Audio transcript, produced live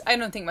I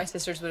don't think my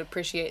sisters would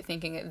appreciate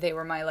thinking that they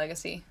were my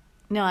legacy.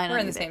 No, I don't. We're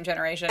in either. the same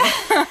generation.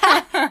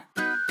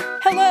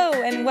 Hello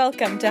and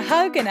welcome to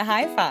Hug and a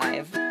High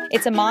Five.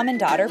 It's a mom and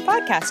daughter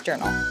podcast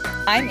journal.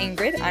 I'm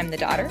Ingrid, I'm the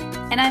daughter.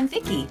 And I'm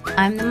Vicky,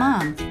 I'm the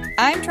mom.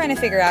 I'm trying to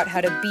figure out how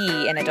to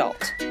be an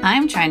adult.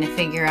 I'm trying to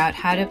figure out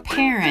how to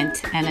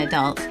parent an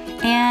adult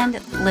and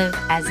live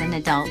as an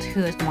adult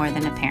who is more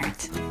than a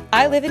parent.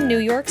 I live in New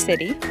York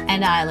City.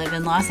 And I live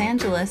in Los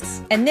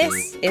Angeles. And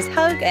this is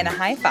Hug and a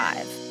High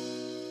Five.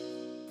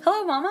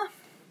 Hello, Mama.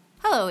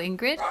 Hello,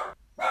 Ingrid.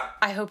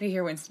 I hope you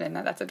hear Winston.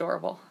 That's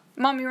adorable.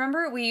 Mom, you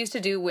remember we used to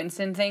do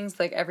Winston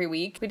things like every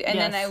week?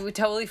 Then I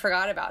totally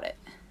forgot about it.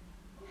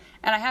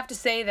 And I have to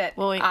say that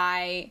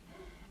I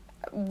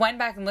went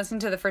back and listened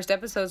to the first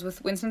episodes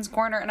with Winston's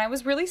Corner, and I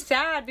was really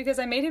sad because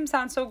I made him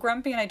sound so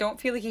grumpy, and I don't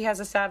feel like he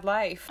has a sad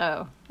life.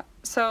 Oh.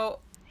 So...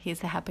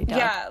 he's a happy dog.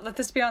 Yeah, let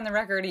this be on the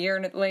record a year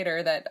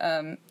later that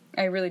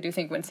I really do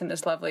think Winston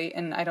is lovely,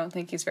 and I don't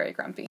think he's very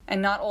grumpy.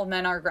 And not all old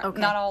men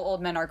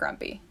are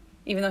grumpy,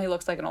 even though he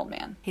looks like an old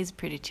man. He's a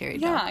pretty cheery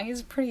dog. Yeah,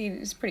 he's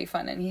pretty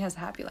fun, and he has a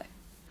happy life.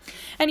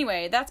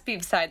 Anyway, that's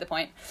beside the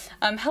point.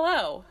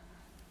 Hello.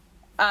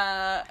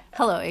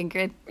 Hello,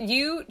 Ingrid.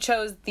 You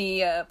chose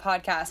the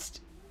podcast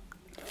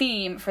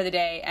theme for the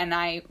day, and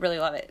I really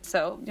love it.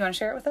 So, do you want to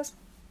share it with us?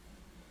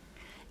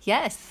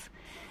 Yes.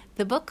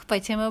 The book by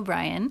Tim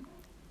O'Brien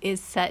is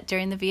set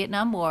during the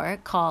Vietnam War,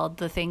 called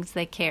The Things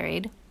They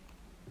Carried,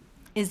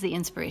 is the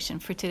inspiration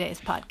for today's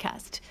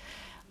podcast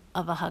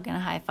of A Hug and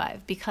a High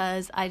Five,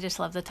 because I just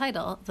love the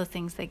title, The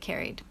Things They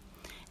Carried.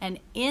 And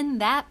in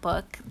that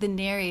book, the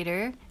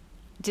narrator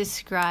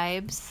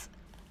describes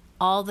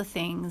all the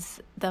things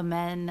the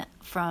men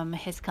from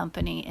his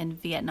company in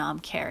Vietnam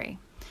carry.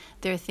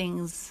 They're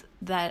things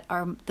that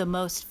are the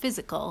most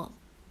physical,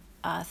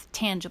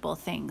 tangible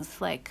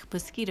things like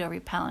mosquito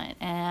repellent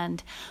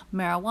and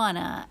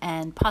marijuana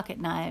and pocket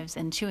knives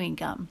and chewing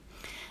gum.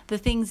 The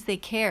things they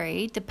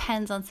carry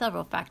depends on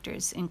several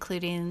factors,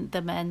 including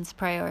the men's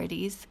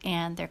priorities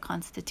and their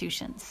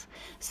constitutions.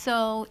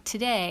 So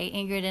today,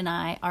 Ingrid and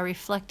I are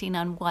reflecting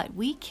on what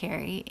we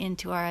carry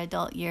into our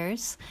adult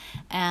years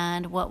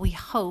and what we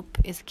hope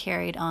is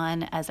carried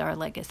on as our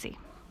legacy.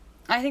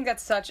 I think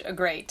that's such a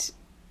great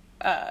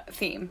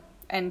theme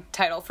and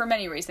title for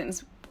many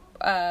reasons.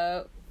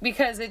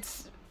 Because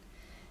it's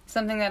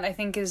something that I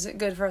think is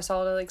good for us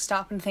all to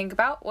stop and think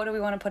about. What do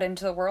we want to put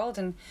into the world,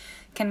 and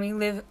can we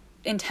live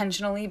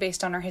intentionally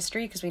based on our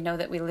history? Because we know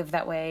that we live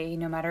that way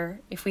no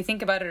matter if we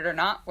think about it or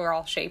not. We're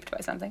all shaped by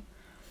something.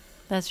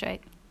 That's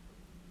right.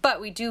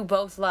 But we do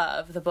both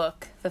love the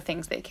book, The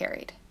Things They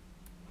Carried.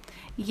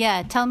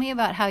 Yeah, tell me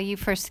about how you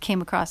first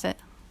came across it.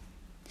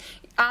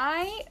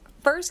 I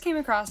first came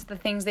across The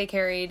Things They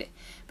Carried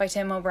by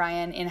Tim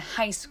O'Brien in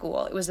high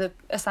school. It was a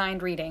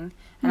assigned reading,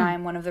 and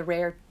I'm one of the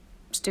rare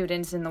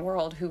students in the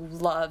world who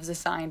loves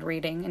assigned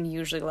reading and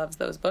usually loves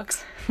those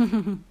books.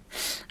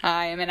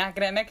 I am an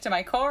academic to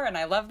my core, and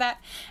I love that.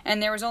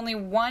 And there was only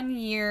 1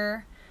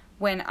 year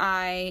when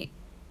I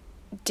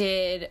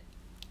did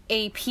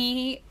AP,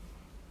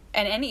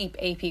 and any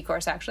AP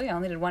course, actually. I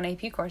only did one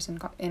AP course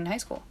in high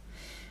school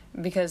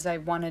because I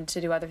wanted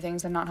to do other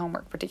things and not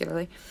homework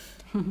particularly.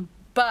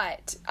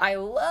 But I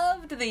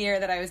loved the year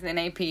that I was in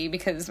AP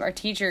because our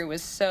teacher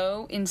was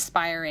so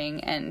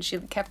inspiring, and she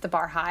kept the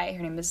bar high.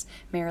 Her name is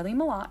Marilee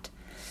Malott.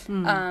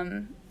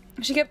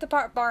 She kept the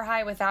bar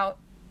high without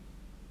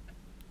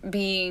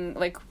being,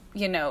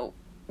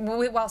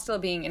 while still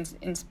being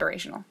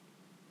inspirational.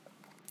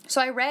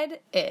 So I read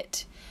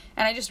it,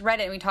 and I just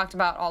read it, and we talked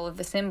about all of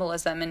the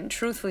symbolism, and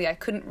truthfully, I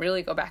couldn't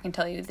really go back and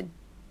tell you the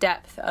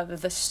depth of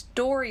the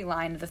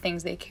storyline of the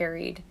things they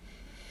carried.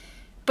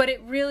 But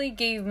it really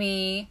gave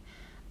me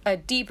a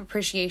deep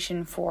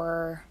appreciation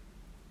for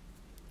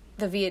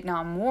the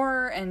Vietnam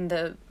War and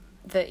the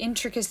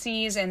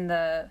intricacies and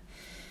the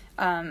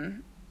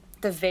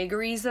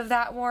vagaries of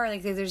that war.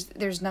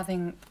 There's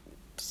nothing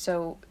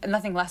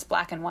less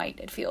black and white,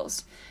 it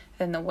feels,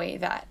 than the way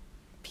that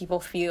people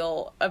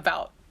feel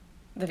about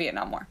the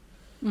Vietnam War.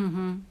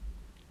 Mm-hmm.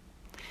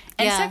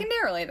 And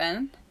secondarily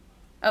then...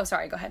 Oh,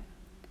 sorry, go ahead.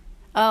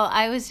 Oh,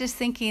 I was just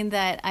thinking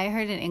that I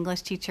heard an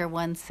English teacher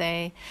once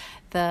say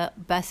the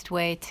best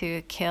way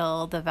to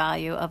kill the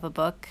value of a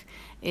book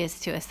is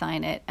to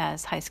assign it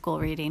as high school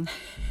reading.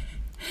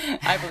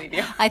 I believe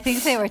you. I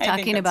think they were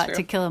talking about true.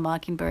 To Kill a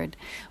Mockingbird,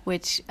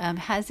 which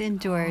has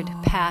endured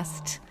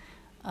past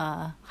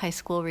high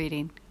school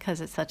reading because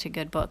it's such a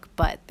good book.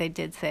 But they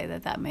did say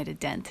that made a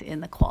dent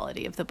in the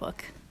quality of the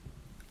book.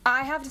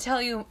 I have to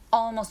tell you,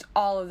 almost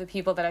all of the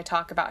people that I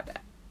talk about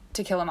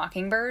To Kill a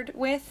Mockingbird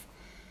with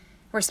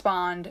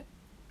respond,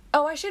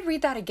 "Oh, I should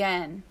read that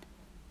again.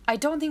 I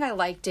don't think I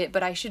liked it,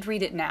 but I should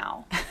read it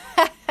now."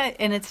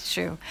 And it's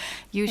true.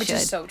 Which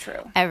is so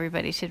true.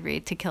 Everybody should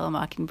read To Kill a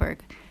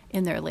Mockingbird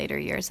in their later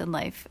years in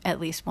life, at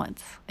least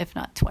once, if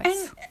not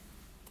twice.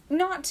 And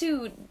not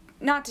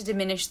to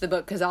diminish the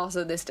book, because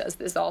also this does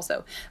this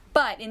also,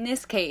 but in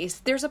this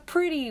case, there's a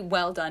pretty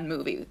well done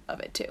movie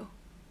of it too.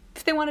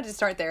 If they wanted to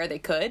start there, they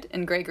could,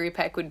 and Gregory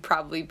Peck would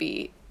probably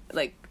be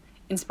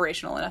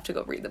inspirational enough to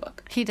go read the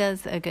book. He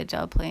does a good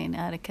job playing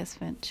Atticus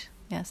Finch.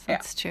 Yes,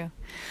 that's true.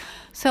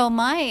 So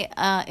my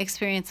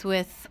experience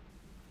with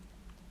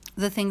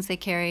the things they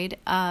carried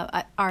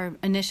are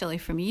initially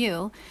from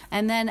you,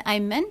 and then I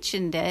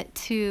mentioned it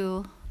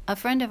to a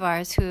friend of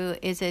ours who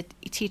is a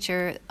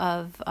teacher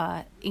of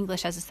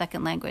English as a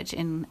second language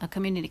in a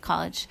community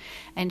college,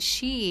 and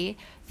she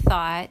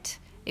thought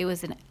it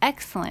was an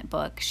excellent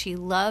book. She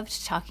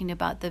loved talking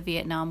about the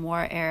Vietnam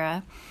War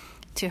era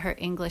to her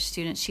English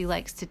students. She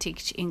likes to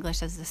teach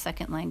English as a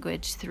second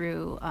language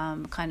through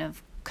kind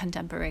of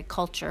contemporary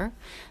culture,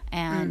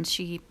 and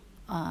she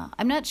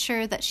I'm not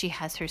sure that she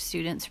has her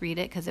students read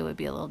it because it would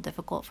be a little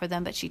difficult for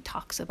them, but she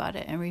talks about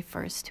it and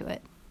refers to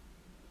it.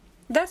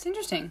 That's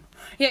interesting.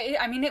 Yeah,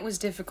 I mean, it was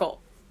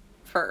difficult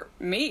for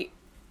me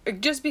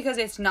just because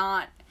it's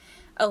not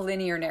a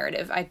linear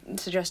narrative. I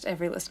suggest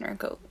every listener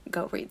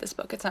go read this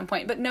book at some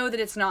point, but know that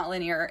it's not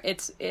linear.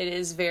 It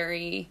is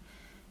very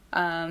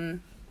oh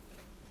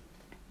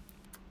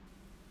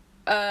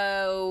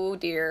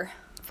dear.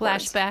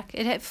 Flashback.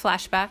 It had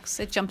flashbacks.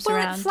 It jumps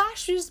around. It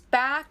flashes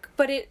back,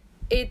 but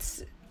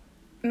it's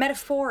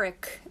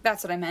metaphoric.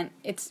 That's what I meant.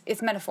 It's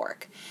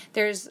metaphoric.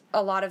 There's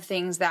a lot of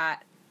things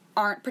that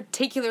aren't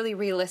particularly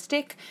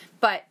realistic,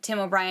 but Tim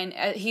O'Brien,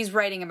 he's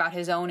writing about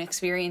his own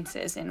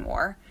experiences in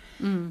war.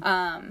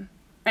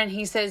 And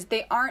he says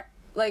they aren't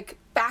like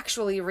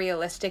factually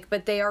realistic,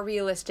 but they are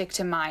realistic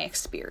to my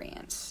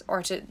experience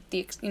or to the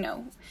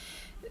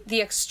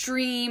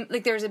extreme.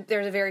 Like there's a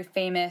very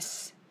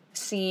famous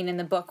scene in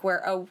the book where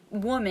a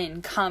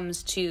woman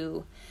comes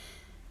to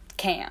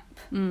camp,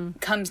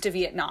 comes to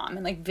Vietnam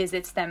and like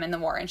visits them in the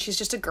war, and she's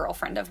just a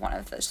girlfriend of one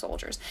of the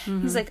soldiers.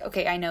 He's like,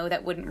 okay, I know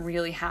that wouldn't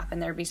really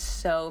happen. There'd be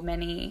so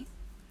many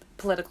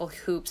political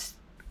hoops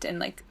and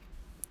like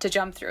to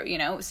jump through,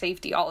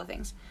 safety, all the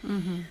things.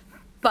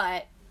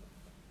 But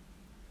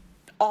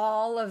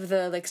all of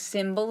the like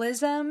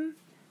symbolism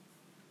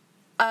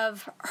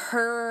of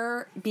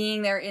her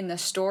being there in the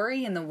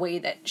story and the way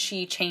that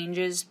she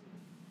changes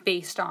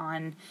based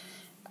on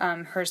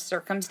her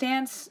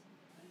circumstance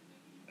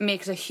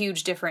makes a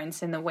huge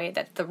difference in the way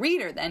that the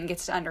reader then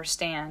gets to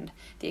understand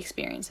the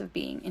experience of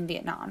being in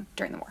Vietnam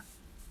during the war.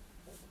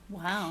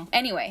 Wow.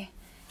 Anyway,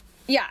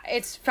 yeah,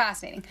 it's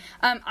fascinating.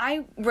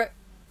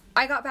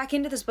 I got back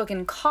into this book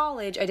in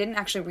college. I didn't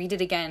actually read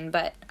it again,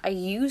 but I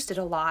used it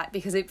a lot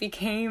because it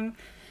became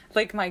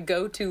like my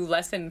go-to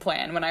lesson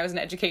plan when I was an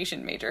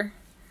education major.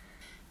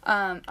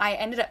 I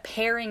ended up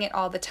pairing it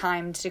all the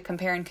time to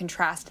compare and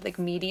contrast like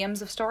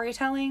mediums of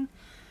storytelling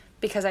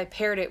because I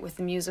paired it with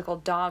the musical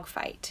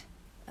Dogfight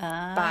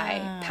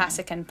by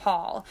Pasek and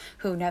Paul,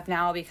 who have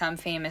now become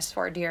famous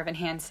for Dear Evan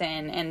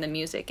Hansen and the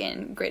music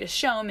in Greatest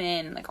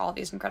Showman and like all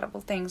these incredible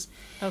things.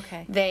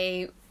 Okay.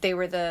 They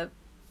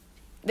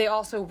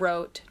also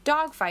wrote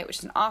Dogfight, which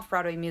is an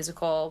off-Broadway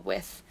musical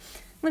with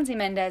Lindsay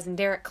Mendez and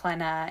Derek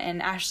Klena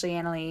and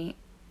Annalie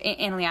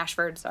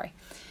Ashford, sorry.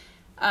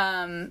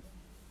 Anywho.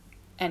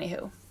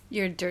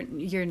 You're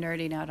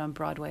nerding out on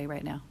Broadway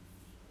right now.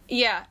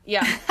 Yeah.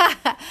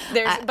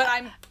 But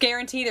I'm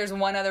guarantee there's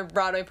one other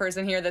Broadway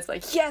person here that's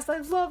like, yes, I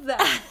love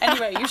that.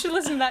 Anyway, you should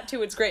listen to that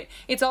too. It's great.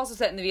 It's also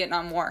set in the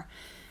Vietnam War.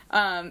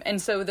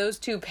 And so those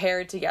two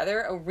paired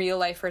together, a real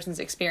life person's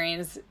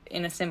experience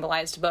in a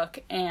symbolized book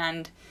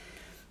and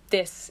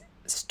this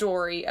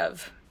story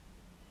of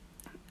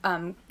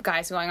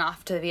guys going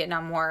off to the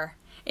Vietnam War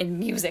in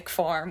music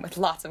form with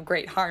lots of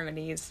great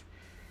harmonies.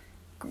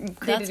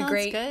 That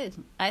sounds good.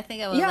 I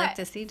think I would like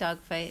to see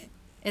Dogfight.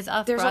 It's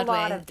off There's Broadway.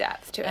 There's a lot of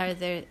depth to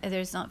it.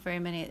 There's not very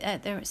many.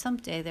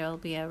 Someday there will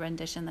be a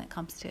rendition that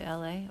comes to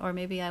LA, or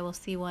maybe I will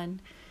see one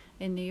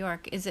in New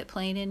York. Is it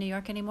playing in New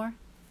York anymore?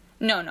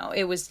 No,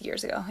 it was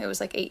years ago. It was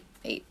like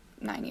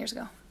 9 years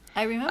ago.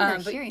 I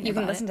remember hearing about it. You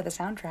can listen to the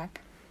soundtrack.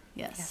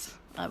 Yes,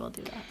 I will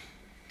do that.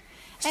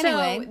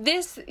 Anyway,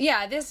 this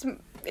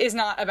is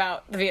not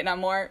about the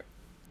Vietnam War,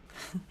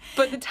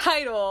 but the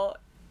title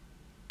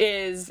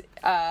is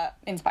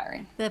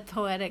inspiring. The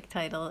poetic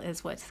title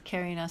is what's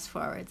carrying us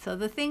forward. So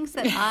the things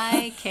that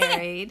I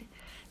carried,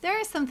 there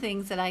are some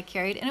things that I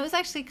carried, and it was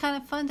actually kind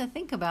of fun to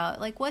think about.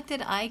 Like, what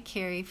did I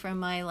carry from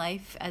my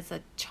life as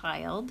a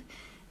child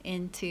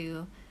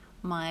into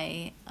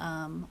my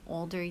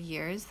older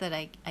years that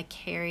I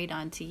carried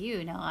on to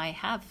you? Now, I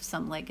have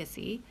some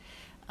legacy.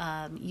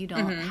 You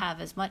don't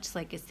have as much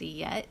legacy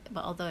yet,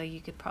 but although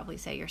you could probably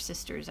say your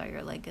sisters are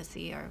your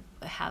legacy or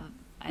have...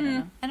 I don't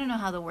know. I don't know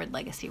how the word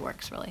legacy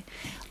works, really.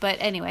 But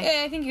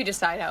anyway. I think you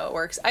decide how it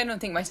works. I don't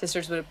think my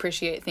sisters would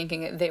appreciate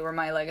thinking that they were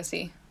my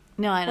legacy.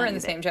 No, I don't. We're in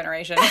the same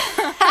generation.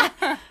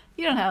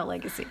 You don't have a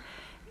legacy.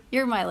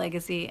 You're my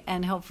legacy,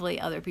 and hopefully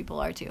other people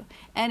are too.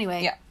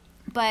 Anyway. Yeah.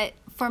 But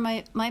for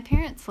my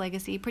parents'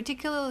 legacy,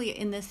 particularly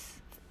in this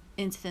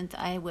instance,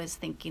 I was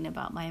thinking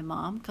about my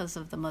mom because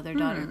of the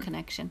mother-daughter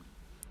connection.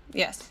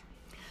 Yes.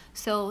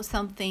 So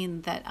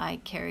something that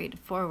I carried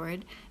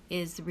forward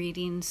is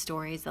reading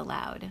stories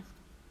aloud.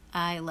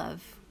 I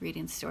love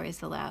reading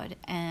stories aloud,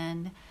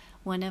 and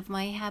one of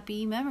my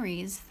happy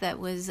memories that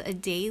was a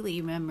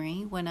daily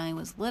memory when I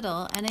was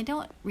little, and I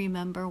don't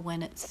remember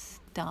when it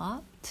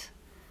stopped.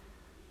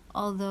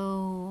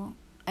 Although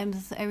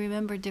I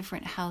remember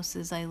different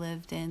houses I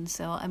lived in,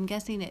 so I'm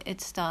guessing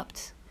it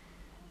stopped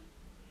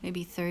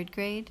maybe 3rd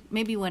grade.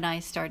 Maybe when I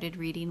started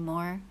reading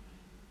more,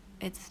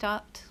 it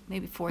stopped.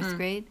 Maybe 4th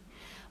grade.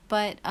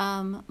 But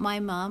my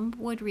mom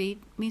would read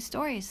me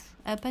stories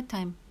at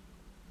bedtime.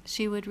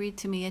 She would read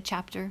to me a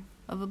chapter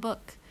of a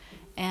book.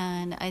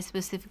 And I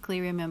specifically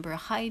remember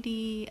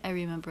Heidi. I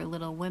remember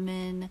Little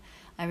Women.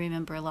 I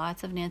remember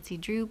lots of Nancy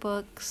Drew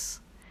books.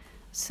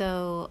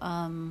 So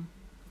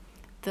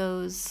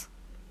those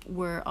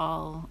were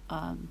all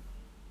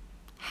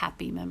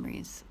happy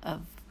memories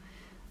of.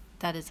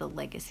 That is a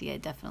legacy I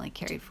definitely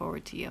carried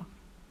forward to you.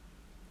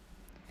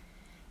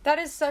 That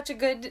is such a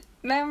good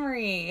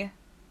memory.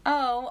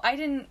 Oh, I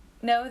didn't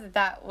know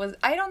that was...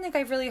 I don't think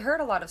I've really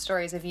heard a lot of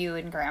stories of you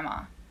and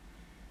Grandma,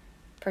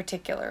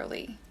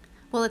 particularly.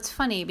 Well, it's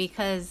funny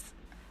because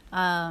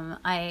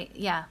I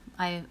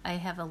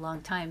have a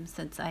long time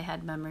since I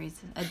had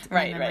memories.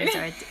 My memories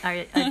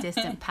are a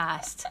distant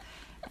past.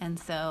 And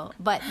so,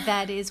 but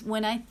that is,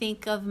 when I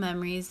think of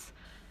memories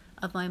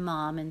of my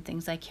mom and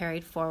things I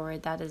carried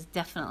forward, that is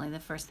definitely the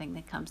first thing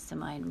that comes to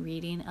mind,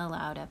 reading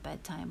aloud at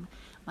bedtime.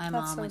 My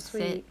mom would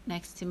sit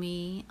next to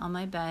me on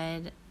my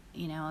bed.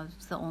 You know, I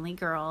was the only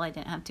girl. I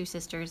didn't have 2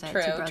 sisters. I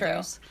had 2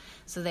 brothers.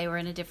 So they were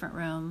in a different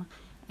room.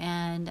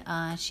 And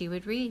she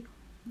would read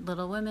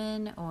Little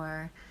Women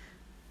or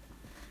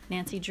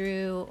Nancy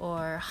Drew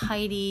or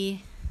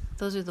Heidi.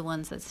 Those are the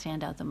ones that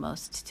stand out the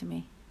most to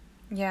me.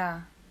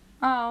 Yeah.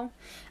 Oh,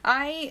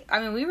 I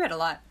mean, we read a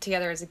lot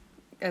together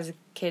as a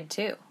kid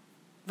too,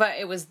 but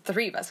it was the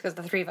 3 of us because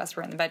the 3 of us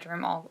were in the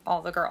bedroom,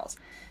 all the girls.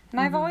 And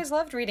I've always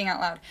loved reading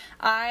out loud.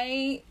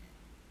 I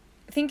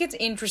think it's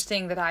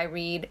interesting that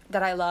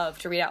I love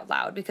to read out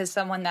loud because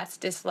someone that's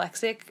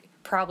dyslexic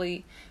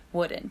probably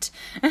wouldn't,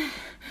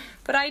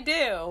 but I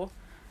do.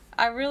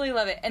 I really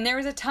love it. And there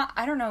was a time,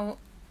 I don't know,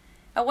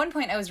 at one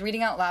point I was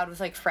reading out loud with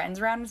like friends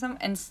around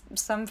and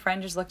some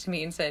friend just looked at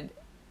me and said,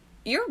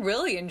 "You're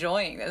really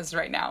enjoying this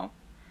right now."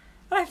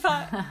 And I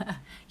thought,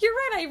 you're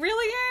right, I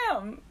really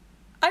am.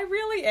 I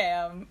really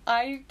am.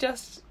 I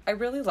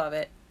really love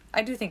it.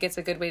 I do think it's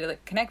a good way to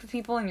like connect with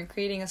people, and you're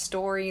creating a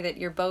story that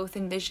you're both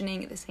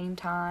envisioning at the same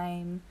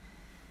time.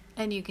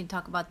 And you can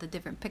talk about the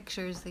different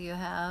pictures that you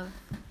have.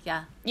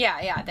 Yeah.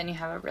 Yeah. Then you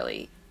have a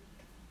really...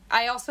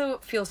 I also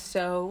feel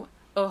so...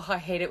 Oh, I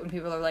hate it when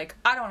people are like,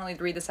 I don't want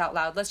to read this out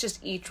loud. Let's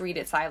just each read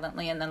it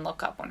silently and then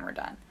look up when we're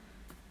done.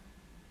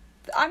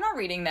 I'm not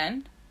reading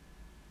then.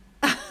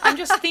 I'm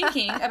just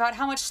thinking about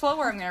how much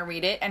slower I'm going to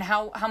read it and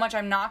how much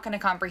I'm not going to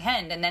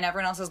comprehend. And then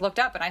everyone else has looked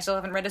up and I still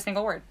haven't read a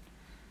single word.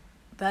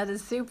 That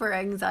is super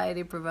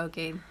anxiety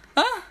provoking.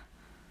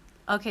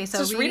 Okay, so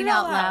just reading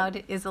out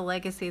loud is a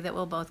legacy that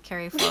we'll both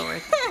carry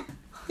forward.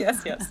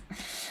 Yes.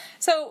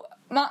 So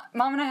Mom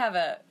and I have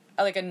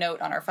a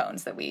note on our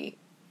phones that we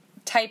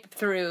type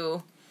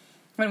through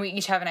when we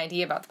each have an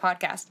idea about the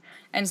podcast.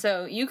 And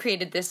so you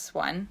created this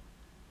one.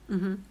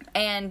 Mm-hmm.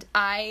 And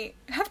I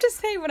have to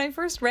say, when I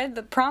first read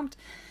the prompt,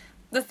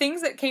 the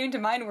things that came to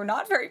mind were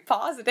not very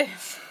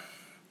positive.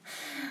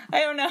 I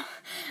don't know.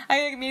 I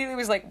immediately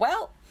was like,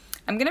 well,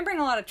 I'm going to bring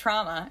a lot of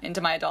trauma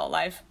into my adult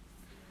life.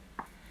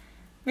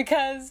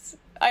 Because,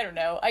 I don't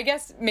know, I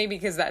guess maybe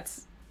because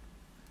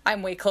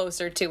I'm way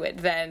closer to it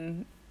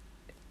than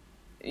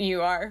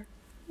you are.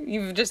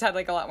 You've just had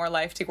like a lot more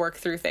life to work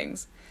through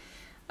things.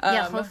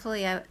 Yeah,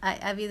 hopefully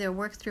I've either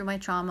worked through my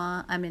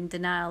trauma, I'm in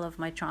denial of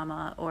my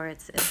trauma, or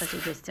it's such a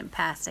distant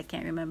past I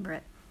can't remember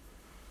it.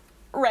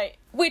 Right,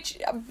 which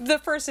the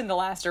first and the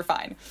last are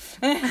fine.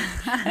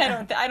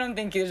 I don't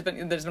think there's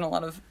been a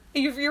lot of...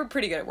 You're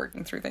pretty good at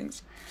working through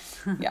things.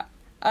 Yeah.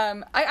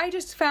 I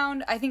just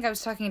found... I think I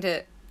was talking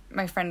to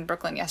my friend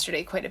Brooklyn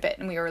yesterday quite a bit,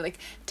 and we were like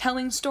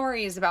telling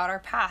stories about our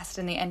past,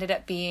 and they ended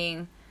up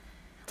being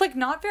like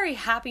not very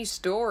happy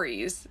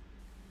stories.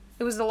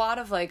 It was a lot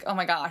of like, oh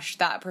my gosh,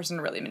 that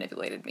person really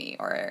manipulated me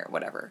or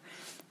whatever.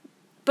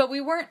 But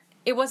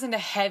it wasn't a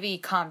heavy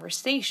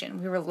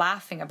conversation. We were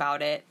laughing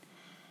about it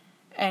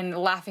and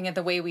laughing at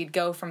the way we'd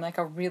go from like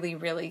a really,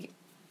 really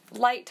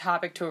light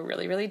topic to a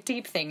really, really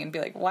deep thing and be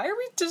like, why are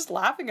we just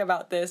laughing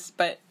about this?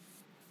 But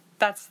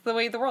that's the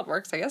way the world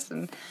works, I guess.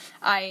 And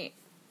I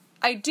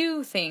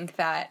do think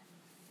that,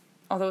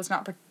 although it's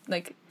not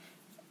like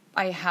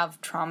I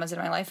have traumas in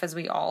my life, as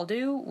we all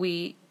do,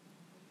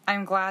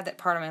 I'm glad that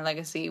part of my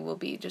legacy will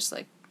be just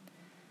like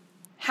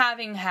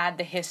having had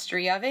the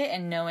history of it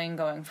and knowing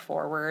going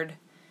forward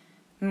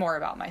more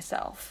about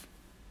myself.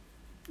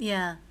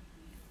 Yeah.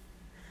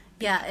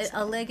 Yeah,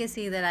 a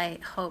legacy that I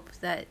hope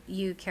that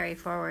you carry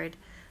forward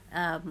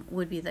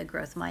would be the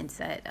growth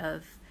mindset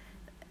of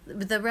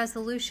the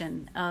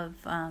resolution of,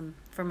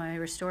 for my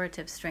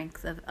restorative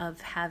strength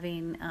of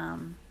having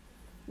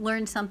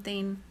learned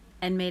something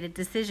and made a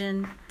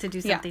decision to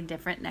do something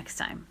different next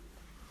time.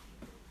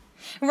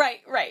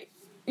 Right.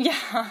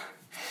 Yeah.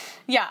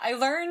 Yeah, I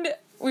learned,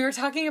 we were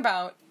talking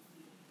about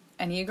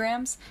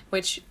Enneagrams,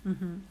 which,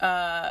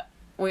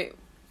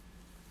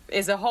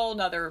 is a whole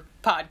nother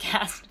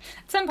podcast.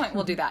 At some point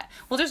we'll do that.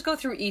 We'll just go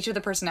through each of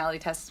the personality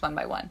tests one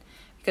by one.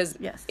 Because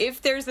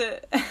if there's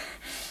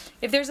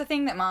a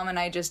thing that Mom and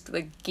I just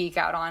like geek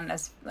out on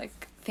as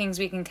like things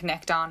we can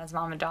connect on as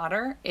mom and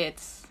daughter,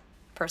 it's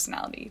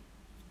personality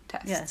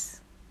tests.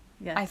 Yes.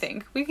 I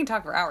think. We can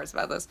talk for hours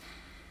about those.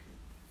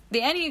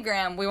 The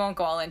Enneagram we won't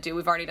go all into.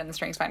 We've already done the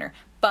Strengths Finder.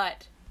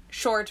 But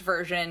short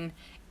version,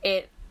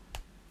 it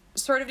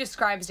sort of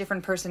describes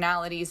different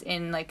personalities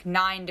in like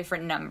 9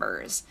 different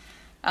numbers.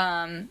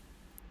 And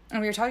we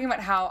were talking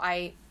about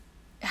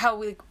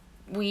how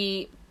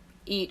we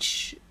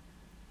each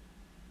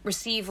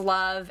receive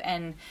love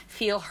and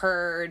feel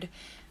heard,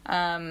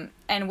 and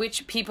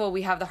which people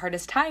we have the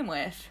hardest time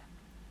with.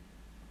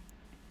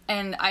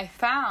 And I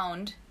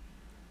found,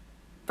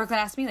 Brooklyn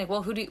asked me, like,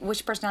 well,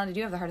 which personality do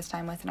you have the hardest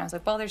time with? And I was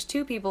like, well, there's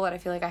 2 people that I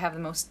feel like I have the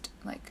most,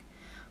 like,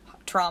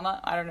 trauma,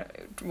 I don't know,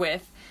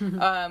 with,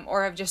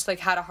 or have just, like,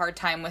 had a hard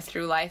time with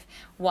through life.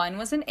 One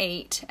was an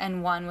 8,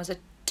 and one was a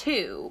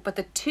 2, but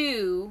the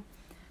 2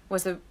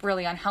 was a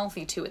really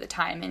unhealthy 2 at the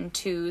time, and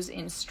 2s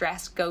in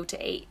stress go to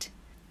 8.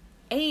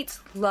 8s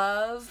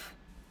love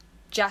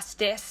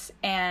justice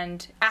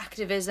and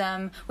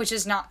activism, which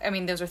is not, I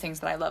mean, those are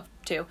things that I love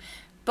too,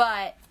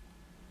 but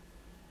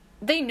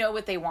they know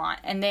what they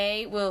want and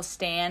they will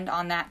stand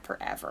on that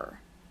forever.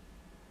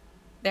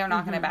 They're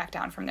not going to back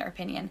down from their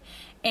opinion,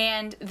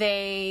 and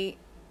they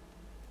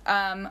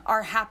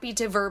are happy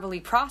to verbally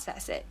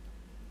process it.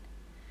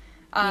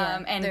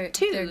 And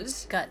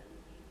 2s, they're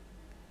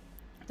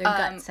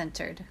gut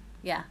centered.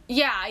 Yeah.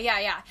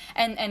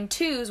 And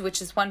 2s,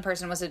 which is one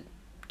person was a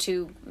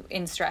 2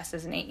 in stress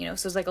as an 8,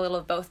 so it's like a little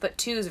of both, but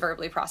 2s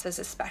verbally process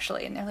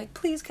especially, and they're like,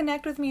 please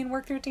connect with me and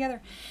work through it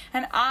together.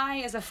 And I,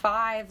 as a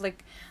 5,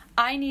 like,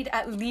 I need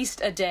at least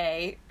a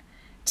day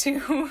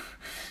to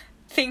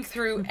think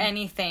through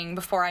anything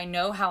before I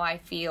know how I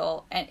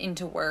feel and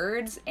into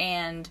words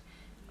and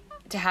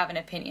to have an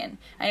opinion.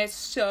 And it's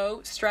so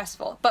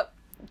stressful, but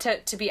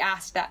to be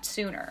asked for that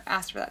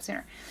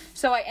sooner.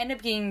 So I end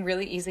up being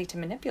really easy to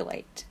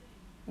manipulate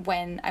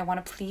when I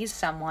want to please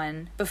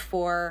someone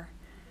before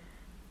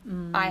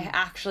I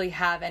actually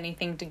have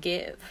anything to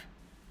give.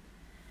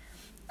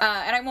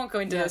 And I won't go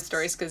into those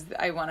stories because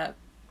I want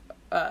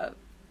to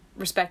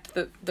respect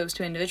those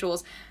 2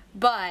 individuals.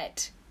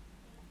 But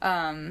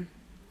if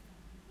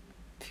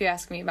you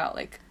ask me about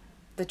like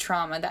the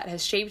trauma that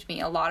has shaped me,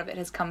 a lot of it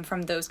has come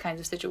from those kinds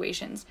of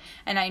situations.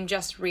 And I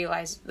just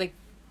realized, like,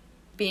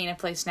 being in a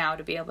place now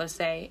to be able to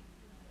say,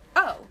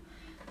 oh,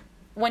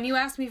 when you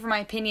ask me for my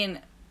opinion,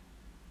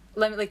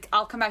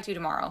 I'll come back to you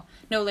tomorrow.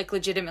 No, like,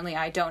 legitimately,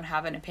 I don't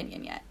have an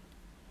opinion yet.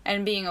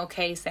 And being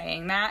okay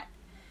saying that,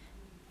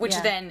 which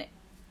then,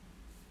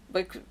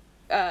 like,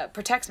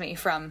 protects me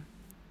from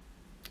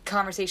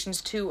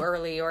conversations too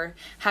early or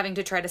having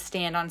to try to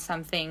stand on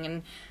something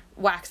and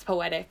wax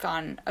poetic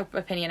on an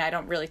opinion I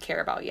don't really care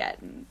about yet.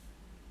 And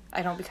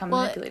I don't become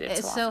manipulated so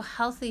often. It's so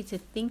healthy to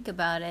think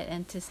about it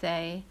and to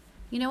say,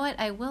 you know what,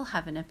 I will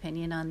have an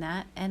opinion on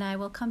that, and I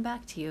will come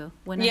back to you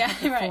when I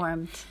have it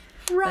formed.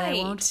 Right. But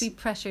I won't be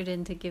pressured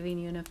into giving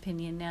you an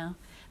opinion now.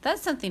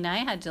 That's something I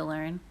had to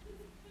learn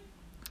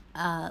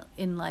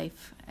in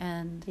life,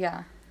 and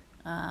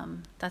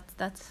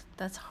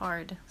that's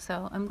hard.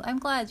 So I'm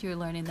glad you're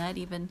learning that,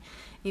 even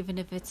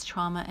if it's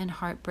trauma and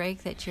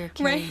heartbreak that you're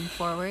carrying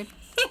forward.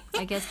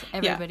 I guess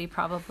everybody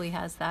probably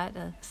has that.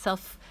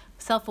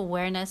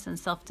 Self-awareness and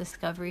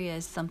self-discovery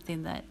is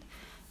something that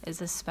is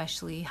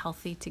especially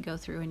healthy to go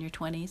through in your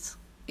 20s.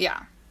 Yeah.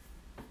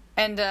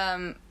 And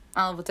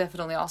I'll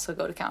definitely also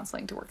go to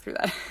counseling to work through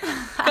that.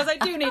 Because I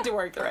do need to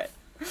work through it.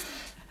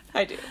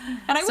 I do.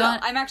 And I will.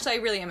 I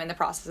really am in the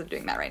process of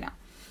doing that right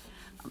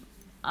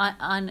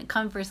now.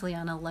 Conversely,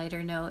 on a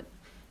lighter note,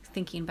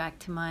 thinking back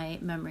to my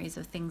memories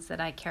of things that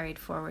I carried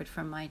forward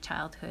from my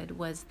childhood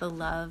was the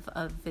love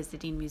of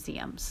visiting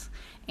museums.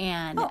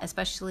 And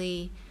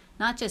especially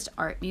not just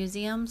art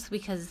museums,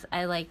 because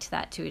I liked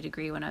that to a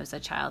degree when I was a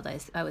child.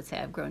 I would say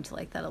I've grown to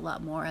like that a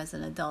lot more as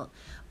an adult.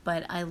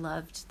 But I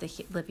loved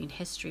the living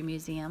history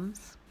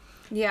museums.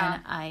 Yeah.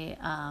 And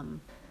I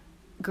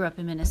grew up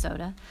in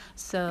Minnesota.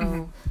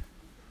 So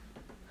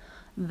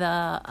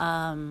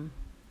the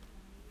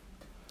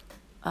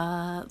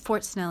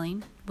Fort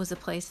Snelling was a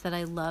place that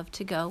I loved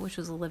to go, which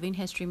was a living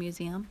history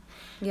museum.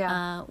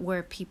 Yeah.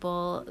 Where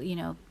people,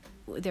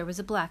 there was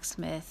a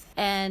blacksmith.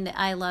 And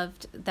I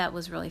loved, that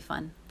was really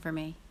fun for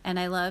me. And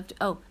I loved,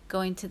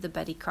 going to the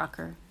Betty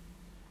Crocker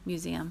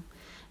Museum.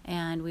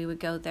 And we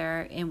would go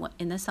there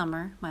in the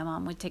summer. My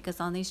mom would take us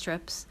on these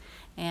trips,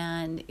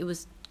 and it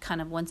was kind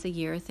of once a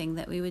year thing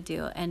that we would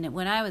do. And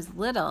when I was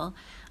little,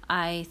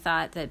 I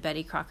thought that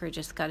Betty Crocker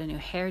just got a new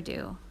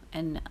hairdo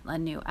and a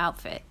new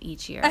outfit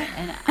each year.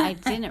 And I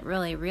didn't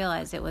really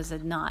realize it was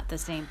not the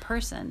same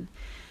person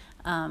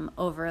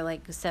over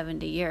like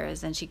 70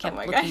 years. And she kept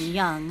looking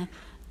young.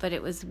 But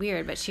it was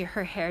weird. But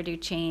her hairdo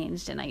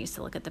changed, and I used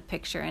to look at the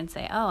picture and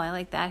say, "Oh, I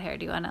like that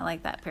hairdo, and I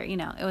like that pair."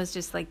 It was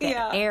just like the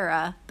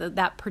era,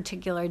 that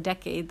particular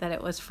decade that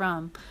it was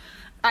from.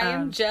 I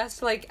am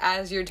just like,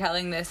 as you're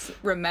telling this,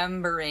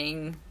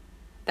 remembering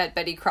that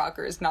Betty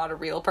Crocker is not a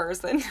real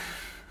person.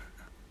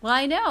 Well,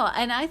 I know,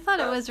 and I thought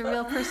it was a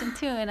real person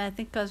too, and I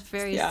think I was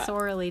very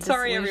sorely disillusioned.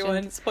 Sorry,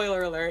 everyone.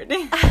 Spoiler alert.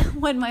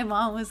 When my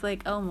mom was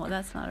like, "Oh, well,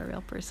 that's not a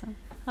real person."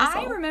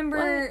 I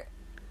remember. What?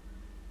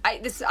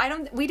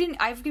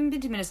 I've been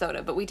to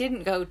Minnesota, but we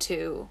didn't go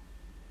to.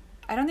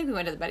 I don't think we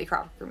went to the Betty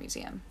Crocker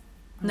Museum.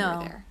 When we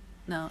were there.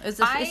 No, it's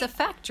a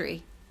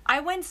factory.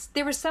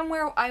 There was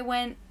somewhere I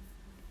went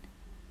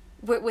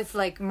with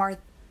like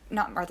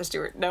not Martha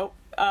Stewart. Nope.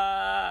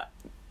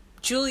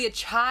 Julia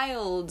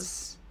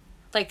Child's,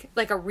 like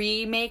a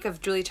remake of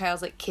Julia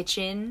Child's like home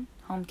kitchen.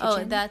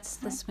 Oh, that's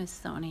the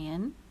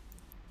Smithsonian.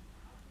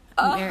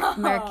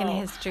 American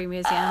History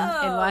Museum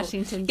in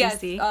Washington,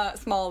 D.C.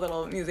 Yes, small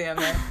little museum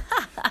there.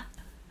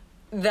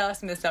 The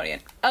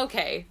Smithsonian.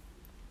 Okay.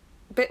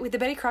 But with the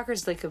Betty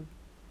Crocker's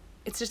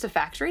it's just a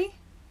factory?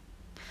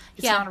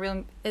 It's not a real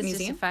museum? It's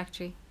just a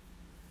factory.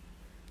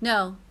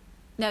 No,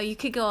 you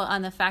could go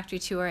on the factory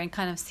tour and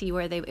kind of see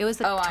where it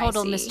was a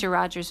total Mr.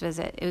 Rogers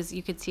visit.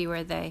 You could see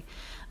where they,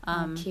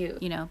 cute.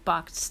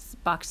 boxed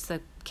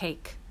the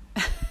cake.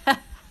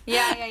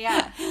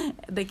 Yeah.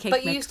 The cake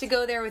But you mix. used to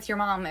go there with your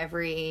mom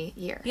every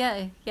year.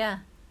 Yeah.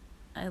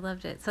 I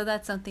loved it. So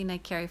that's something I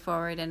carry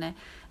forward, and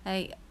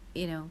I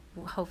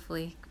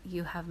hopefully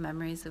you have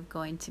memories of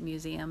going to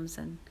museums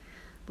and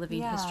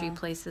living history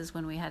places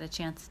when we had a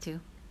chance to.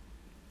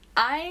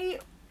 I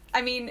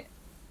mean,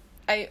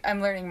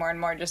 I'm learning more and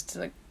more just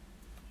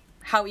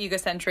how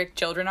egocentric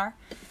children are.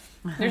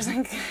 There's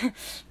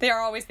they are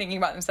always thinking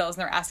about themselves,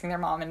 and they're asking their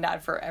mom and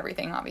dad for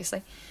everything,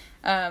 obviously.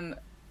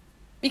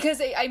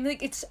 Because I'm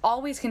it's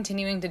always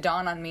continuing to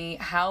dawn on me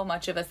how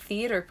much of a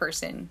theater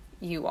person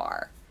you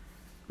are.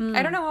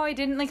 I don't know how I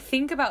didn't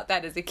think about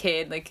that as a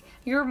kid.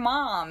 Your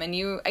mom and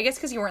you, I guess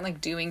because you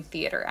weren't doing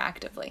theater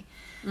actively.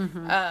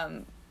 Mm-hmm.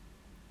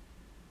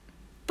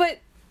 But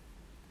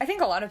I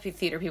think a lot of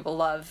theater people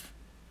love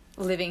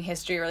living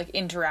history or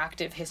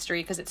interactive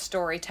history because it's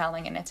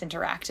storytelling and it's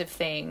interactive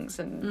things,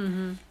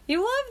 and you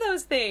love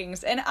those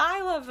things, and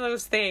I love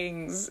those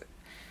things.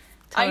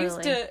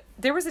 Totally.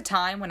 There was a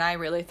time when I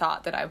really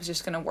thought that I was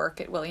just going to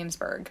work at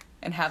Williamsburg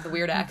and have the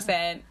weird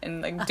accent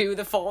and do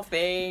the full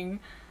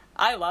thing.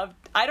 I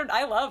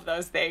love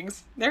those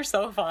things. They're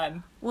so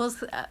fun. Well,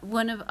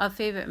 one of a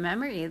favorite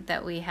memory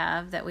that we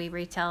have that we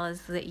retell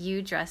is that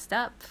you dressed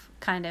up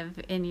kind of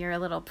in your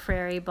little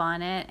prairie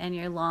bonnet and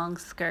your long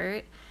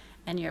skirt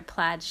and your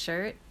plaid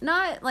shirt.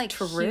 Not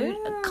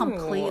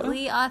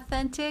completely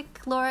authentic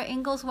Laura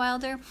Ingalls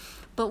Wilder,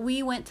 but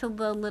we went to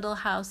the Little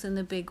House in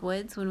the Big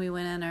Woods when we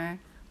went on our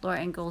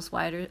Laura Ingalls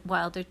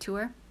Wilder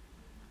tour.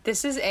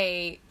 This is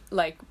a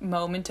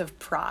moment of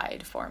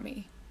pride for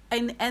me.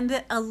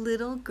 And a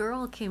little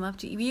girl came up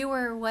to you. You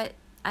were, what,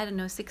 I don't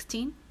know,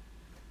 16?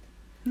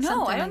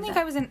 No, I don't think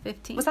I was in...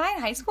 15? Was I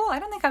in high school? I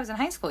don't think I was in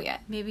high school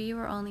yet. Maybe you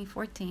were only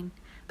 14.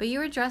 But you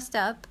were dressed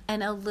up,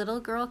 and a little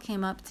girl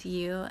came up to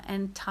you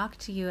and talked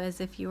to you as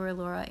if you were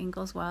Laura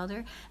Ingalls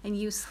Wilder, and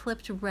you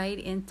slipped right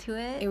into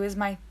it. It was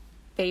my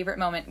favorite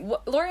moment.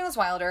 Laura Ingalls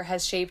Wilder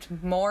has shaped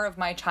more of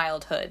my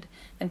childhood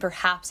than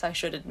perhaps I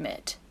should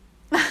admit.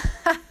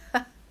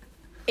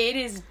 It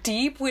is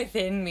deep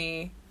within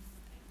me.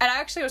 And I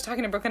actually was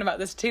talking to Brooklyn about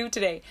this too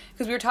today,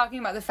 because we were talking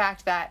about the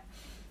fact that,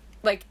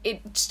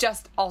 it's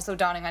just also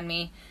dawning on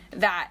me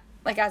that,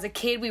 as a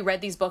kid, we read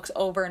these books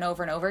over and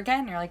over and over again.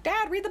 And you're like,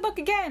 Dad, read the book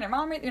again, or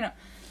Mom, read,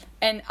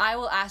 And I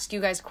will ask you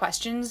guys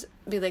questions,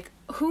 be like,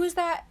 who is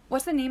that?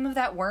 What's the name of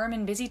that worm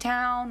in Busy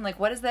Town?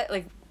 What is that,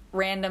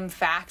 random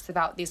facts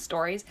about these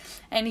stories?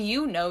 And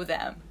you know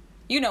them.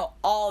 You know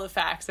all the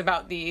facts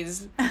about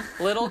these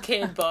little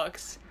kid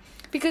books.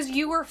 Because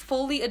you were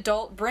fully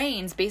adult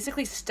brains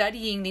basically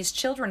studying these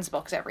children's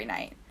books every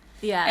night.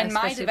 Yeah, and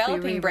my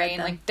developing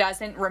brain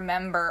doesn't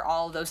remember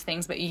all those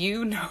things, but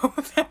you know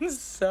them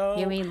so...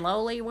 You mean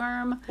lowly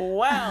worm?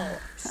 Well,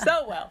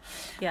 so well.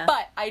 Yeah.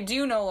 But I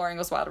do know Laura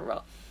Ingalls Wilder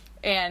well,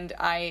 and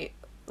I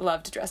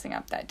loved dressing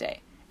up that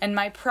day. And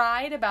my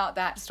pride about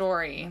that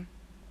story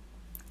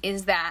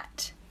is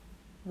that,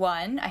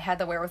 one, I had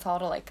the wherewithal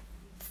to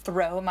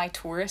throw my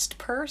tourist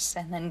purse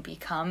and then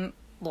become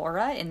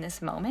Laura in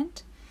this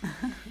moment.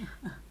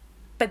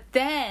 But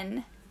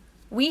then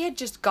we had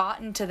just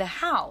gotten to the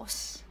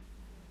house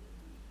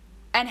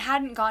and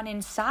hadn't gone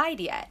inside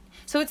yet.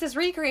 So it's this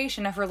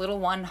recreation of her little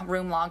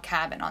one-room log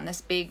cabin on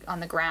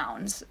the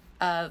grounds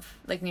of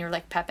near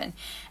Lake Pepin,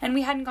 and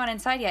we hadn't gone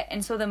inside yet.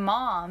 And so the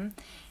mom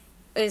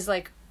is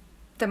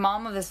the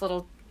mom of this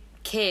little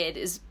kid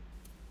is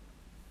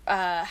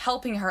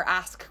helping her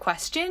ask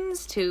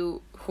questions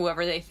to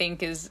whoever they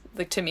think is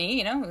to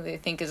me, who they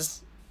think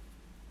is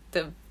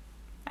the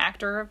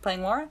actor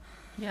playing Laura.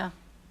 Yeah.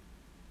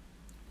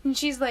 And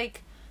she's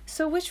like,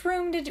 so which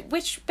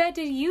bed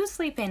did you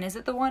sleep in? Is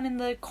it the one in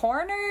the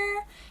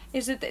corner?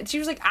 She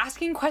was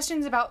asking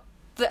questions about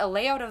the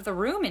layout of the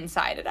room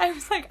inside it. I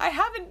was like, I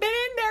haven't been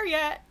in there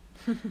yet.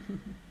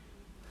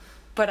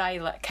 But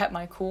I kept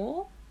my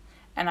cool,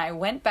 and I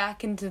went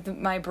back into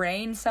my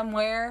brain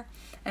somewhere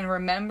and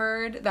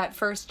remembered that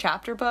first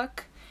chapter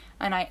book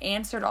and I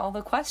answered all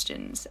the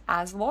questions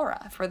as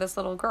Laura for this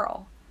little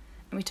girl.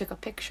 And we took a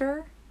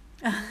picture,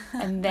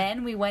 and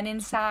then we went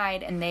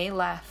inside, and they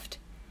left.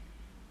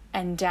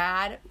 And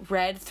Dad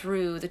read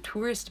through the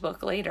tourist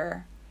book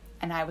later,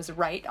 and I was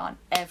right on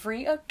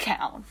every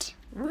account.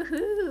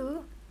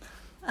 Woohoo!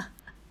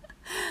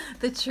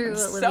 The true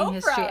I'm living so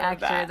history proud of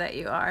actor that. that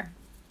you are.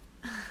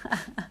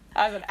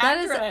 As an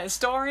actor and a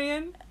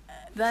historian.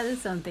 That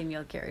is something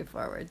you'll carry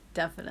forward,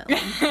 definitely.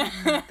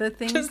 The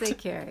things they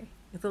carry.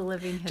 The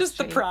living history. Just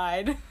the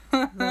pride.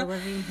 The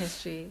living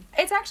history.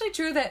 It's actually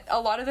true that a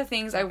lot of the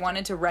things I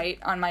wanted to write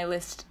on my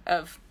list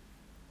of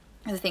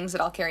the things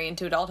that I'll carry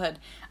into adulthood,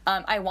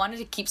 I wanted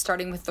to keep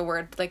starting with the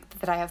word like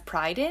that I have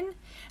pride in, and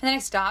then I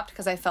stopped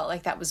because I felt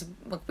like that was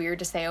like, weird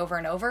to say over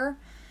and over.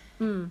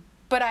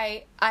 But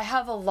I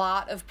have a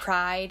lot of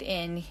pride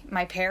in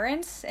my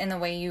parents and the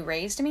way you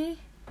raised me.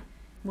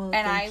 Well,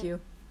 And thank you.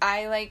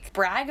 I like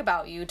brag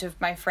about you to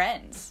my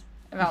friends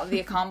about the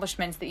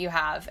accomplishments that you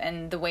have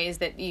and the ways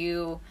that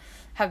you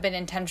have been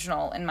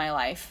intentional in my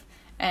life.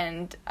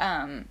 And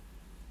I'm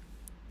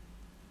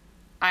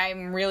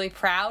really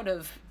proud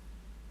of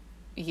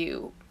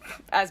you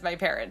as my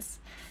parents.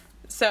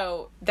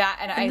 So that,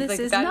 and I this like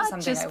is that not is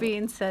something just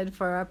being said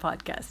for our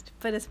podcast,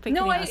 but it's picking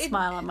a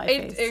smile on my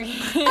face.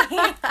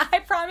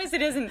 I promise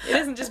it isn't. It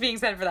isn't just being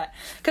said for that.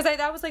 Because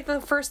that was like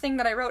the first thing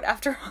that I wrote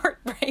after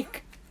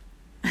heartbreak.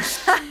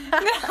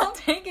 That I'll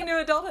take into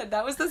adulthood.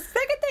 That was the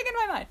second thing in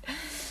my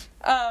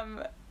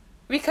mind.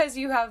 Because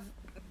you have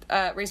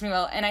raised me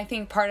well, and I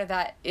think part of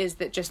that is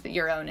that just that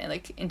your own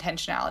like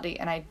intentionality,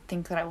 and I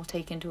think that I will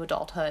take into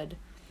adulthood.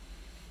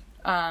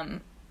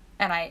 And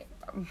I'm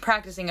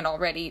practicing it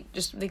already,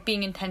 just like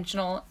being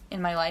intentional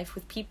in my life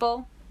with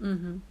people.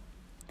 Mm-hmm.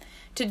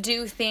 To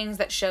do things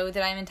that show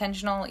that I'm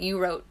intentional. You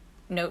wrote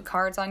note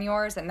cards on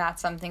yours, and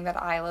that's something that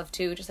I love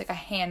too. Just like a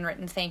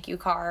handwritten thank you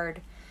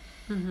card.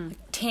 Mm-hmm. Like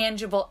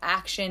tangible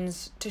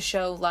actions to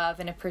show love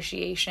and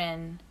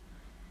appreciation.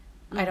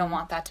 I don't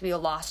want that to be a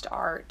lost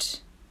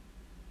art.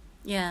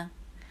 Yeah.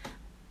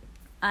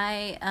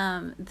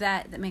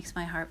 That makes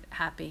my heart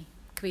happy,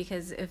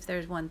 because if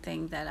there's one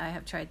thing that I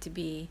have tried to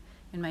be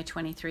in my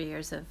 23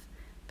 years of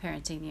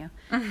parenting you,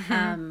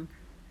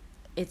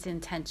 it's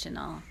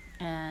intentional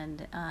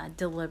and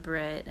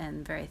deliberate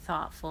and very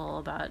thoughtful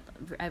about.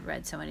 I've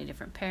read so many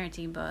different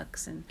parenting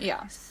books and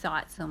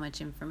sought so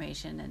much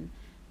information and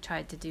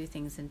tried to do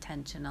things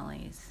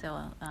intentionally,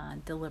 so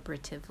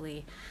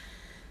deliberatively.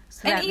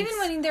 So and even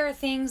when there are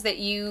things that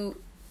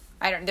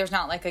there's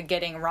not like a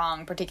getting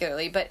wrong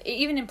particularly, but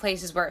even in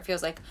places where it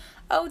feels like,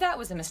 oh, that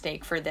was a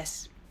mistake for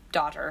this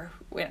daughter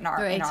in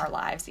our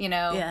lives, you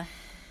know. Yeah.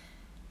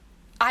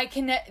 I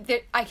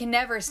can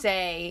never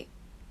say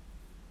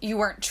you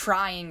weren't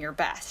trying your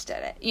best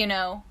at it, you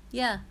know?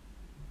 Yeah.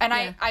 And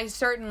I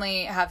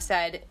certainly have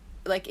said,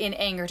 like, in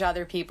anger to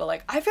other people,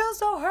 like, I feel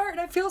so hurt,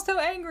 I feel so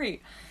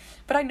angry.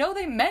 But I know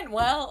they meant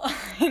well,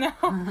 you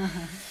know?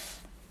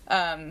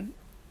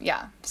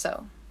 Yeah,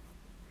 so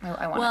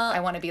I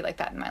want to be like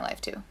that in my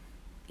life, too.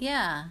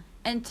 Yeah,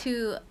 and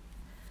to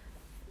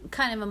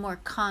kind of a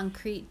more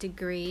concrete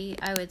degree,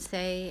 I would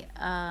say,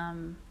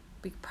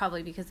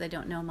 probably because I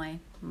don't know my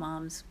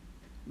mom's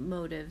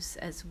motives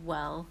as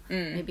well,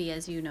 maybe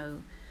as you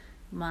know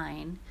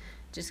mine,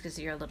 just because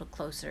you're a little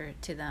closer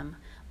to them.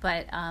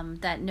 But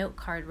that note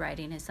card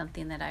writing is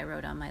something that I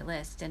wrote on my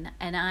list, and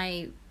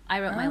I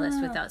wrote my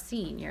list without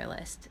seeing your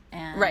list.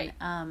 And right.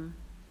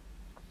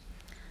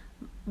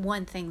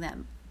 One thing that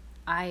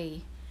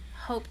I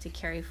hope to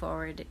carry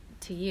forward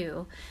to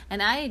you,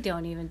 and I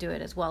don't even do it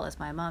as well as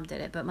my mom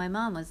did it, but my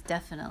mom was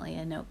definitely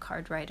a note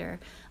card writer,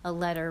 a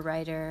letter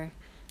writer.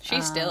 She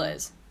still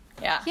is.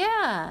 Yeah.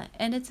 Yeah,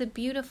 and it's a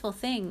beautiful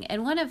thing.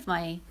 And one of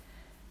my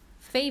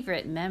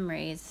favorite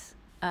memories,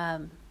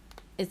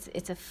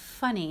 it's a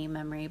funny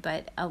memory,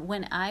 but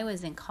when I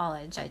was in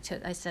college,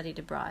 I studied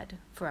abroad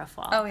for a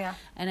fall. Oh, yeah.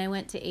 And I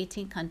went to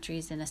 18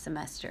 countries in a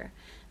semester,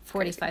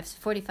 45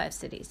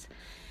 cities.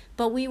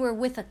 But we were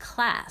with a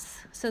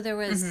class. So there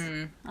was,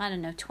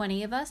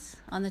 20 of us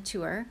on the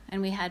tour,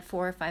 and we had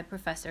 4 or 5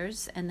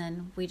 professors, and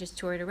then we just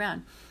toured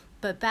around.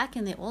 But back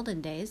in the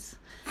olden days,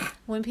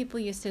 when people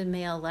used to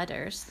mail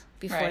letters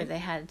before they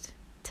had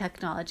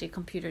technology,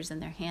 computers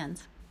in their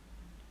hands,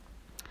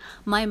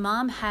 my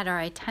mom had our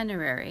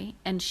itinerary,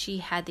 and she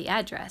had the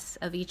address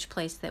of each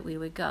place that we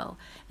would go.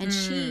 And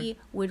she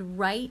would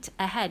write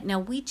ahead. Now,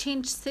 we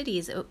changed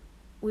cities.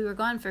 We were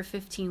gone for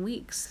 15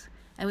 weeks,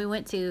 and we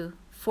went to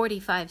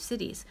 45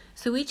 cities.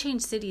 So we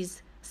changed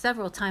cities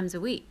several times a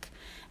week.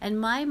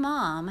 And my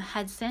mom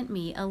had sent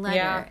me a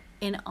letter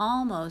in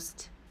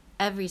almost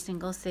every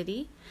single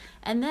city.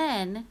 And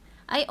then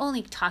I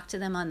only talked to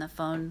them on the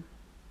phone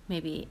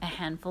maybe a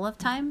handful of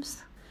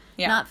times.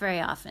 Yeah. Not very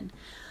often.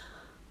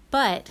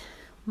 But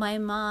my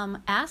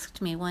mom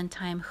asked me one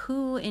time,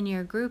 who in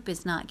your group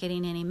is not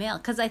getting any mail?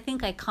 Because I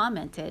think I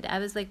commented. I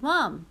was like,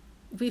 Mom,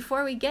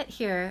 before we get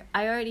here,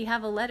 I already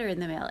have a letter in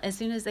the mail. As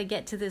soon as I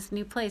get to this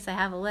new place, I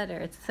have a letter.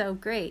 It's so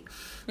great.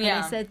 And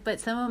I said, but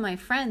some of my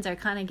friends are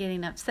kind of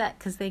getting upset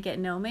because they get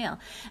no mail.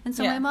 And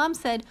so my mom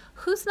said,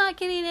 who's not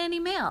getting any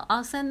mail?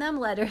 I'll send them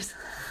letters.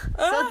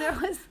 So there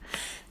was...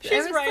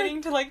 She's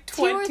writing to like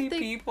 20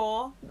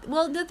 people.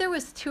 Well, there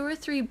was 2 or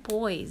 3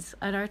 boys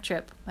on our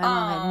trip. My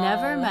mom had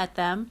never met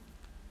them,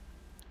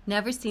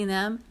 never seen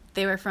them.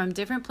 They were from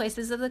different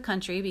places of the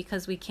country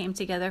because we came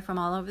together from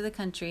all over the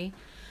country.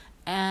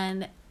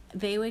 And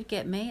they would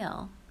get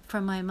mail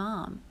from my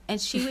mom.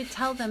 And she would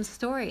tell them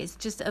stories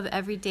just of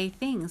everyday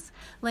things.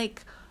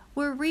 Like,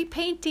 we're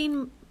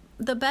repainting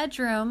the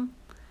bedroom.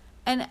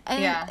 And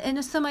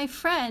so my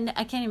friend,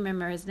 I can't even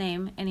remember his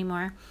name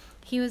anymore,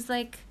 he was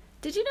like,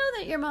 did you know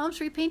that your mom's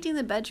repainting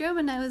the bedroom?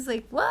 And I was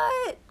like,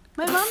 what?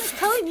 My mom is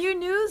telling you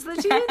news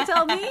that she didn't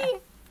tell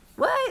me?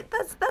 What?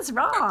 That's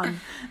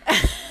wrong.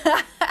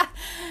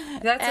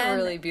 That's a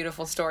really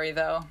beautiful story,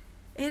 though.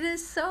 It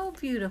is so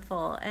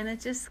beautiful, and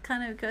it just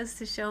kind of goes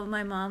to show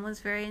my mom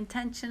was very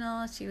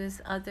intentional. She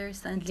was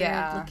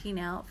other-centered, looking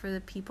out for the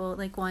people,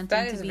 like wanting to be a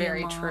mom. That is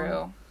very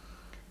true.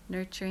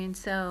 Nurturing.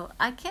 So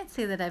I can't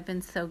say that I've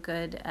been so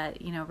good at,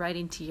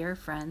 writing to your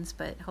friends,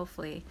 but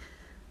hopefully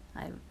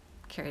I've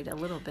carried a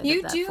little bit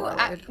of that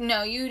forward.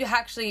 No,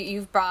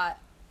 you've brought,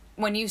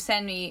 when you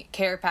send me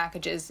care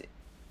packages,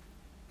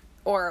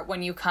 or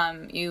when you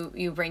come,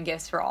 you bring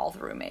gifts for all the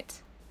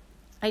roommates.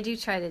 I do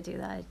try to do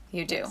that.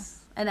 You do. Yes.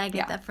 And I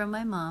get that from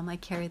my mom. I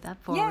carry that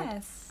forward.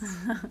 Yes.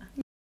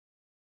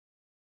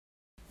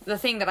 The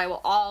thing that I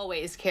will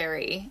always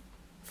carry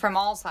from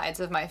all sides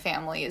of my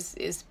family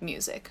is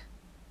music.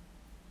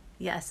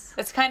 Yes.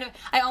 It's kind of,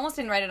 I almost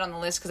didn't write it on the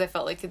list because I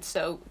felt like it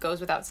so goes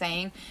without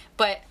saying.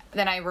 But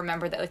then I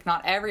remembered that, like,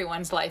 not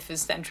everyone's life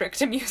is centric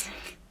to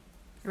music.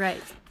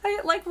 Right.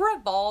 It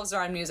revolves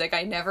around music.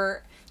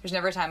 There's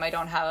never a time I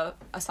don't have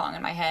a song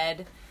in my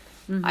head.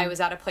 Mm-hmm. I was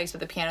at a place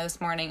with a piano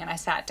this morning, and I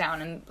sat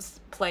down and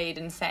played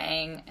and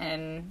sang,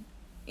 and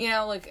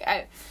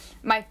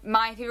my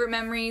favorite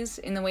memories,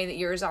 in the way that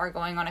yours are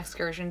going on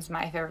excursions,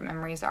 my favorite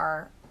memories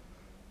are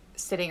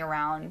sitting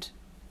around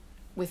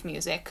with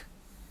music,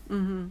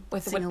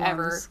 with Sing-alongs.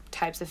 Whatever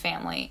types of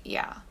family,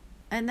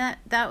 And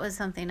that was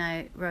something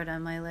I wrote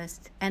on my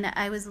list. And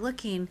I was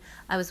walking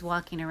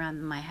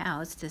around my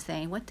house to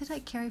say, what did I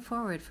carry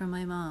forward from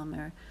my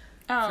mom?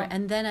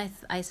 And then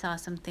I saw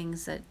some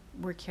things that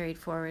were carried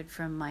forward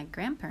from my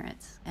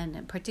grandparents,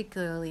 and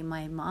particularly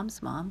my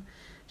mom's mom.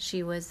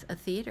 She was a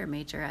theater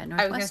major at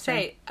Northwestern. I was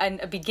going to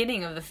say, a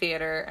beginning of the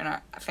theater in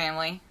our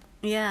family.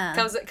 Yeah.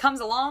 It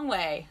comes a long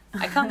way.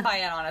 I come by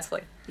it,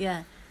 honestly.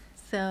 Yeah.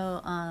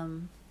 So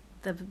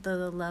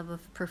the love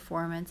of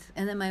performance.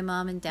 And then my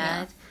mom and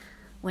dad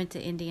went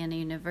to Indiana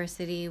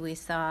University. We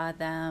saw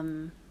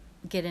them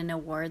get an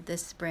award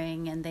this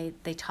spring, and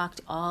they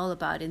talked all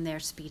about, in their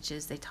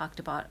speeches, they talked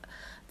about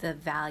the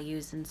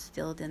values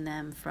instilled in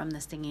them from the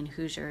Singing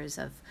Hoosiers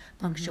of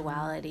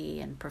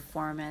punctuality and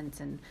performance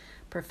and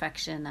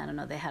perfection. I don't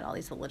know, they had all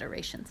these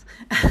alliterations.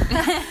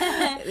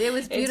 It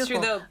was beautiful. It's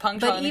true, though.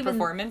 Punctuality and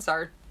performance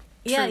are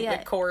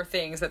the core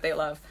things that they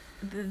love.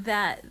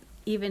 That,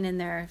 even in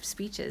their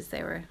speeches,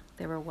 they were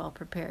well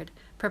prepared.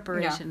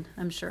 Preparation,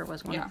 I'm sure,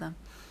 was one of them.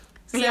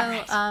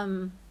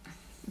 So,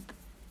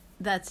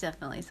 that's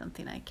definitely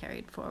something I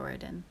carried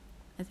forward, and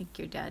I think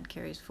your dad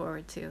carries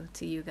forward too,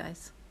 to you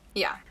guys.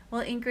 Yeah.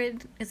 Well,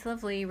 Ingrid, it's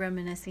lovely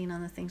reminiscing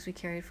on the things we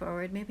carried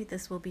forward. Maybe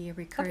this will be a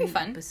recurring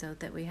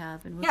episode that we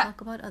have, and we'll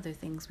talk about other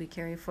things we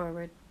carry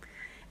forward.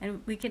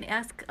 And we can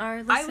ask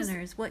our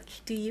listeners, what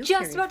do you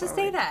carry forward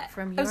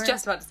from your I was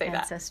just about to say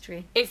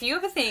ancestry? That. If you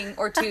have a thing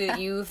or two that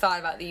you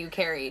thought about that you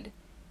carried,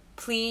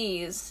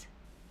 please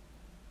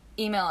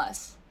email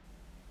us.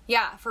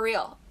 Yeah, for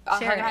real.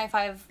 Hug and High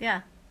Five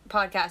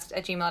podcast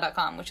at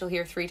gmail.com, which you'll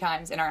hear 3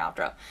 times in our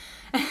outro.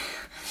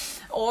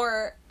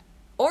 Or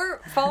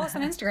follow us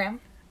on Instagram.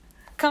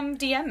 Come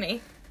DM me.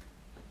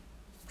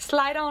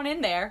 Slide on in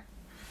there.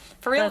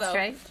 For real, That's though.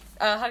 right.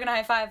 Hug and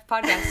High Five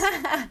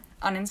podcast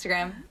on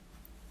Instagram.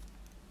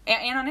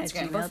 And on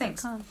Instagram, both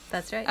things.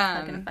 That's right.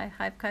 Hug and High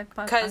Five podcast.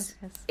 Because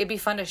it'd be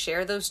fun to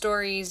share those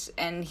stories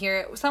and hear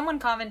it. Someone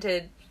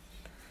commented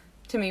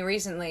to me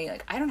recently,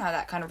 like, I don't have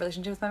that kind of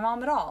relationship with my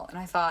mom at all. And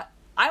I thought,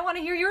 I want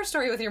to hear your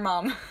story with your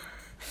mom.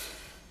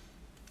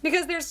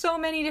 Because there's so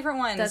many different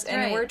ones. That's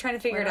and right. We're trying to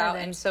figure it out,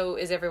 and so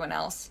is everyone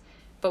else.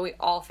 But we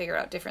all figure it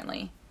out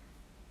differently.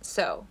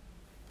 So,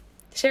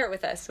 share it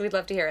with us. We'd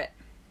love to hear it.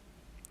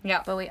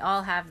 Yeah. But we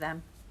all have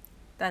them.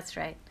 That's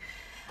right.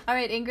 All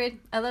right, Ingrid,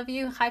 I love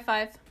you. High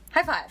five.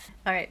 High five.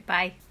 All right,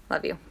 bye.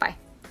 Love you. Bye.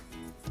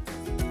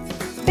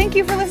 Thank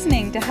you for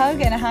listening to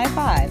Hug and a High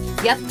Five.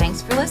 Yep,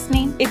 thanks for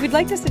listening. If you'd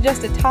like to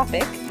suggest a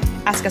topic,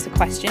 ask us a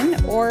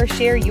question, or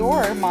share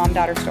your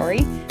mom-daughter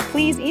story,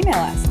 please email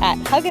us at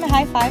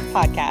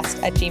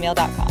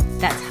hugandahighfivepodcast@gmail.com.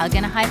 That's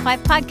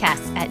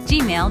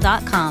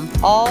hugandahighfivepodcast@gmail.com.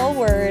 All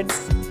words,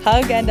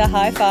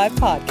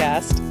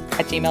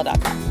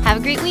 hugandahighfivepodcast@gmail.com. Have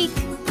a great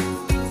week.